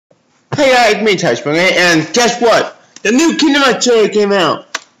Hey guys, it's me, Touchbone, and guess what? The new Kingdom Hearts trailer came out.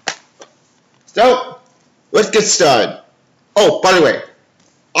 So, let's get started. Oh, by the way,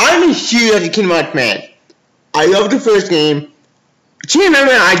 I'm a huge Kingdom Hearts fan. I love the first game. Chain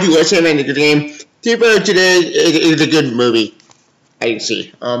Member, I do listen to the good game. T-Bird today is a good movie. I can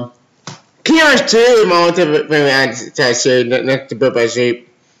see. Kingdom Hearts 2 is my own type of say, not the Bird by Shape.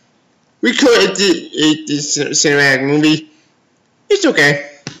 We could eat this cinematic movie. It's okay.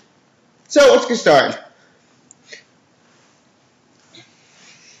 So let's get started.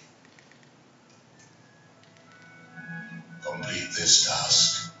 Complete this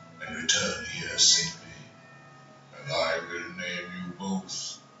task and return here safely, and I will name you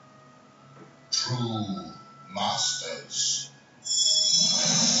both True Masters.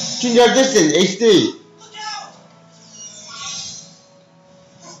 Kingdom Hearts Distance HD. Look out!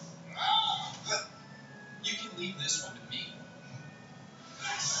 You can leave this one to me.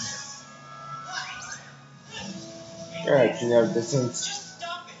 Alright, Kingdom Hearts Distance. Just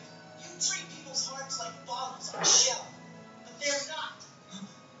stop it! You treat people's hearts like bottles on a shelf, but they're not.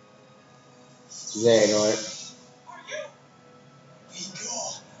 They know it. Are you? Be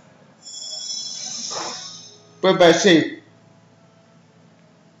gone. Bird by Shape.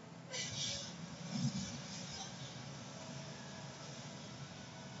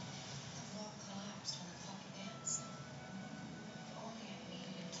 The world collapsed when the puppy danced. If only I made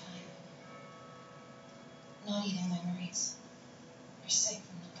it in time. Not even memories. We're safe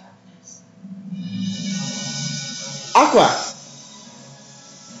from the darkness. Aqua.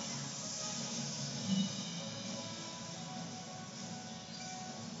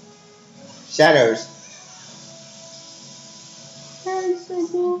 Shadows. That's so Spend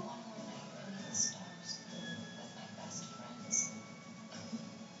cool. one more night beneath the stars with my best friends.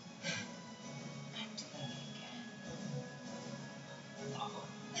 I'm doing it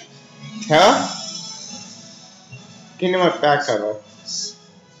again. Huh? Kingdom Hearts back cover.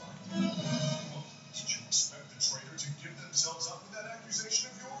 Did you expect the traitor to give themselves up with that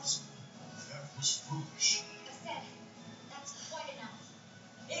accusation of yours? That was foolish. I said, that's quite enough.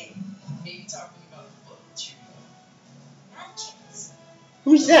 Hey, maybe talking about the book with you. Not a chance.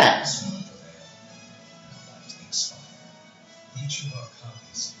 Who's that? Each of our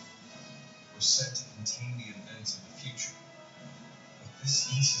copies were set to contain the events of the future. But this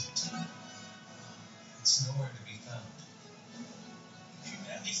incident, it's nowhere to be found. You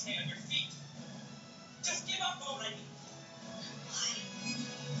can at least stay on your feet. Just give up already.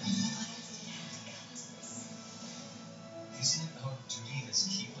 Isn't it our duty as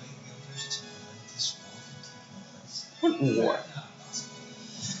Keyblade wielders to prevent this war from taking place? What war?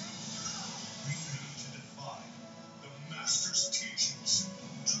 We need to defy the Master's teachings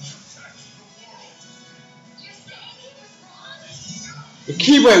to protect the world. You're saying he was wrong? The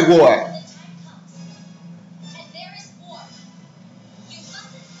Keyblade War. The time comes, and there is war. You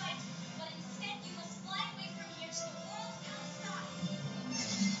mustn't fight, but instead you must fly away from here to the world outside.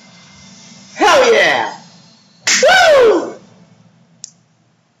 Hell yeah! Woo!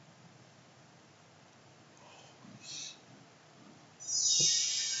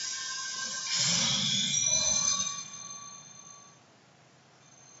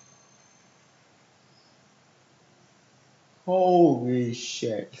 Holy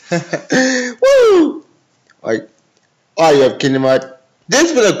shit. Woo! Like, I love Kingdom Hearts.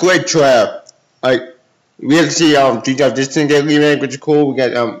 This was a great trailer. Like, we have to see Kingdom Hearts Distance get remake, which is cool. We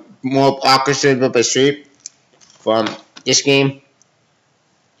got more orchestrated by Shape from this game.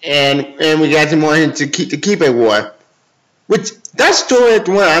 And we got some more into the Keyblade War. Which, that story is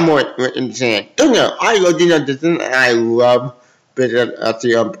the one I'm more interested in. Don't know, I love Kingdom Hearts Distance, and I love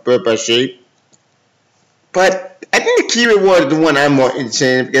Bird by Shape. But I think the Keyblade War is the one I'm more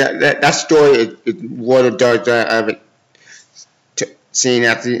interested in, because that story is one of the dark that I haven't seen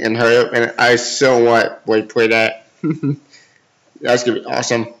after and heard of, and I so want to play that. That's gonna be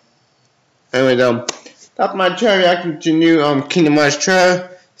awesome. Anyway, top of my channel, reacting to new Kingdom Hearts trailer.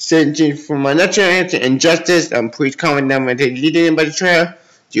 Stay tuned for my next channel to Injustice. Please comment down below if you did about the trailer.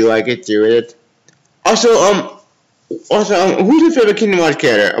 Do you like it? Do you rate it? Also, who's your favorite Kingdom Hearts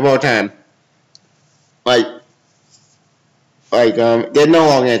character of all time? There's no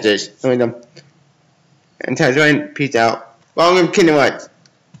long answers. And until join, peace out. Long live Kingdom Hearts.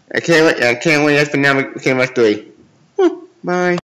 I can't wait for now Kingdom Hearts 3. Bye.